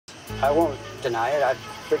I won't deny it. I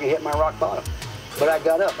freaking hit my rock bottom. But I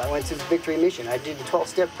got up. I went to the Victory Mission. I did the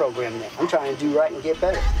 12-step program there. I'm trying to do right and get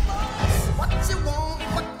better. What you want,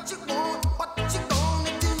 what you want, what you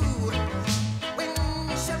gonna do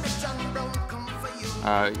when Sheriff John Brown come for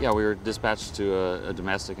you? Yeah, we were dispatched to a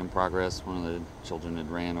domestic in progress. One of the children had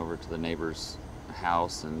ran over to the neighbor's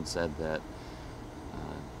house and said that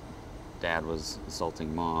Dad was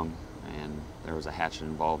assaulting Mom, and there was a hatchet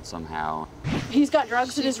involved somehow. He's got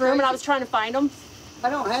drugs in his room, and I was trying to find him.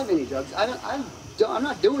 I don't have any drugs. I'm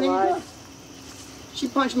not doing any drugs. She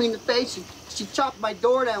punched me in the face. She chopped my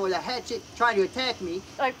door down with a hatchet, trying to attack me.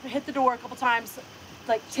 I hit the door a couple times,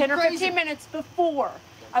 like 10 or 15 minutes before.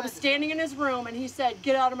 I was standing in his room, and he said,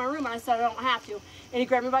 "Get out of my room," and I said, "I don't have to." And he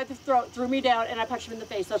grabbed me by the throat, threw me down, and I punched him in the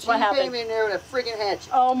face. That's what happened. She came in there with a friggin'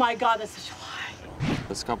 hatchet. Oh my God, that's such a lie.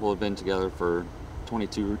 This couple had been together for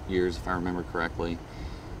 22 years, if I remember correctly.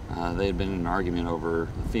 They had been in an argument over,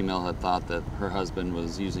 the female had thought that her husband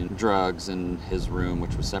was using drugs in his room,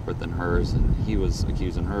 which was separate than hers, and he was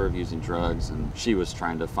accusing her of using drugs, and she was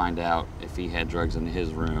trying to find out if he had drugs in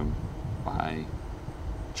his room by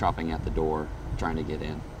chopping at the door, trying to get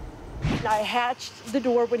in. I hatched the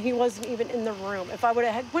door when he wasn't even in the room. If I would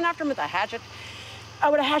have went after him with a hatchet, I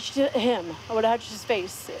would have hatched him. I would have hatched his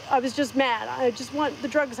face. I was just mad. I just want the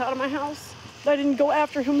drugs out of my house. I didn't go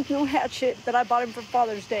after him with no hatchet that I bought him for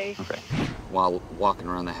Father's Day. Okay. While walking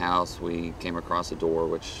around the house, we came across a door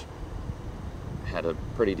which had a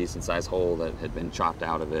pretty decent sized hole that had been chopped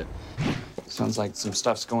out of it. Sounds like some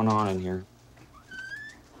stuff's going on in here.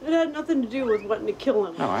 It had nothing to do with wanting to kill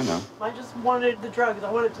him. Oh, I know. I just wanted the drugs.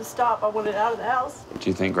 I wanted to stop. I wanted out of the house. Do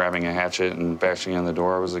you think grabbing a hatchet and bashing on the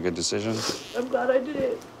door was a good decision? I'm glad I did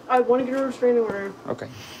it. I want to get a restraining order. Okay.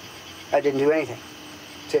 I didn't do anything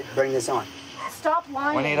to bring this on. Stop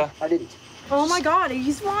lying. Juanita? I didn't. Oh my God,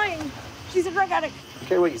 he's lying. She's a drug addict. I don't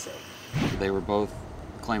care what you say. They were both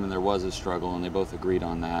claiming there was a struggle, and they both agreed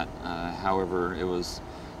on that. However, it was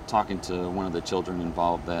talking to one of the children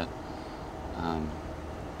involved that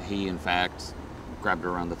he, in fact, grabbed her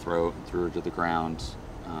around the throat and threw her to the ground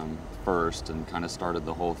first, and kind of started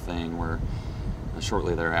the whole thing where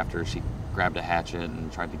shortly thereafter she grabbed a hatchet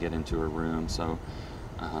and tried to get into her room. So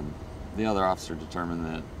the other officer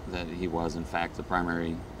determined that he was, in fact, the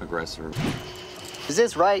primary aggressor. Is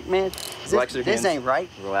this right, man? Relax your hands. This ain't right.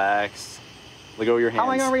 Relax. Let go of your hands. How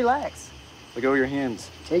am I gonna relax? Let go of your hands.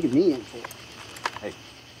 Taking me in for it. Hey.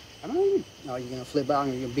 I'm not even. No, you're gonna flip out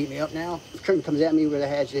and you're gonna beat me up now? If Curtin comes at me with a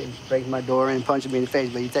hatchet and breaking my door in and punching me in the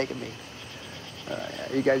face, but you're taking me.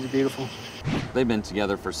 Yeah, you guys are beautiful. They've been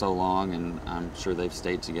together for so long, and I'm sure they've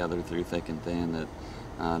stayed together through thick and thin,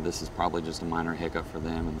 that this is probably just a minor hiccup for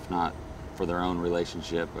them, and if not for their own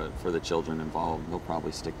relationship, but for the children involved, they'll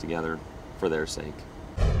probably stick together for their sake.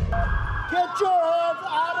 Get your hands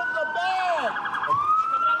out of the bag!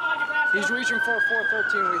 He's reaching for a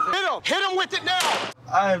 413, we think. Hit him with it now!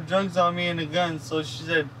 I have drugs on me and a gun, so she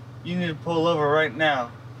said, you need to pull over right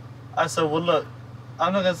now. I said, well, look,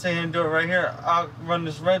 I'm not gonna sit here and do it right here. I'll run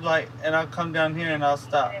this red light and I'll come down here and I'll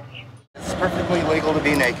stop. It's perfectly legal to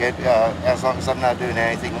be naked as long as I'm not doing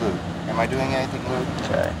anything lewd. Am I doing anything lewd?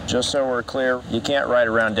 Okay. Just so we're clear, you can't ride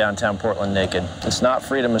around downtown Portland naked. It's not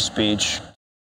freedom of speech.